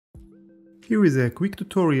Here is a quick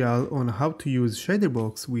tutorial on how to use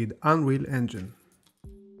Shaderbox with Unreal Engine.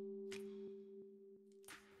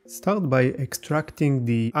 Start by extracting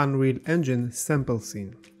the Unreal Engine sample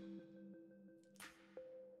scene.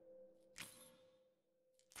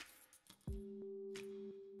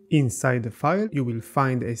 Inside the file, you will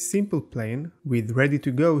find a simple plane with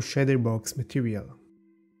ready-to-go Shaderbox material.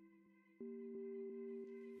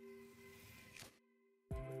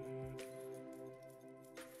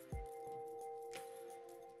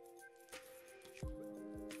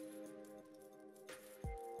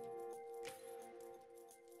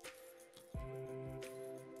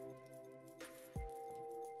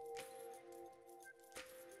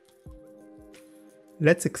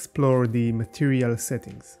 Let's explore the material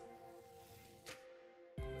settings.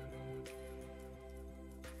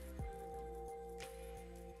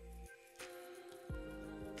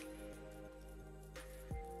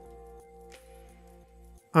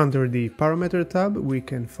 Under the Parameter tab, we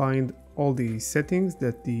can find all the settings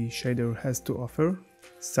that the shader has to offer,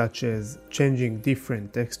 such as changing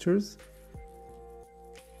different textures.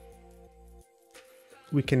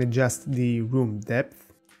 We can adjust the room depth.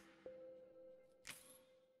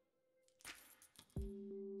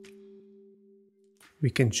 We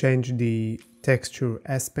can change the texture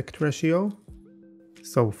aspect ratio.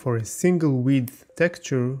 So for a single width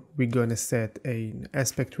texture, we're gonna set an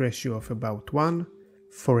aspect ratio of about 1.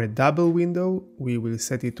 For a double window, we will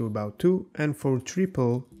set it to about 2, and for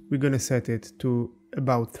triple, we're gonna set it to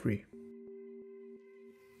about 3.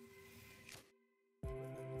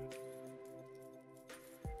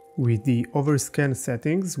 With the overscan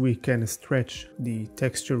settings, we can stretch the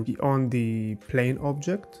texture beyond the plane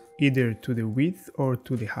object, either to the width or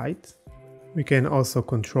to the height. We can also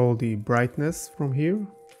control the brightness from here.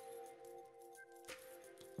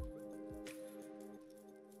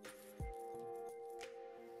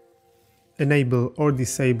 Enable or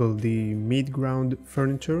disable the mid-ground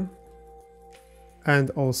furniture,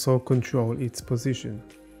 and also control its position.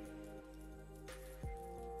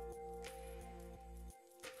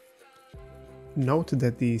 Note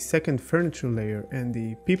that the second furniture layer and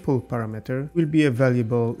the people parameter will be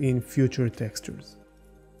available in future textures.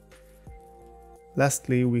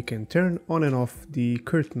 Lastly, we can turn on and off the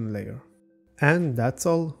curtain layer. And that's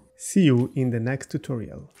all. See you in the next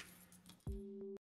tutorial.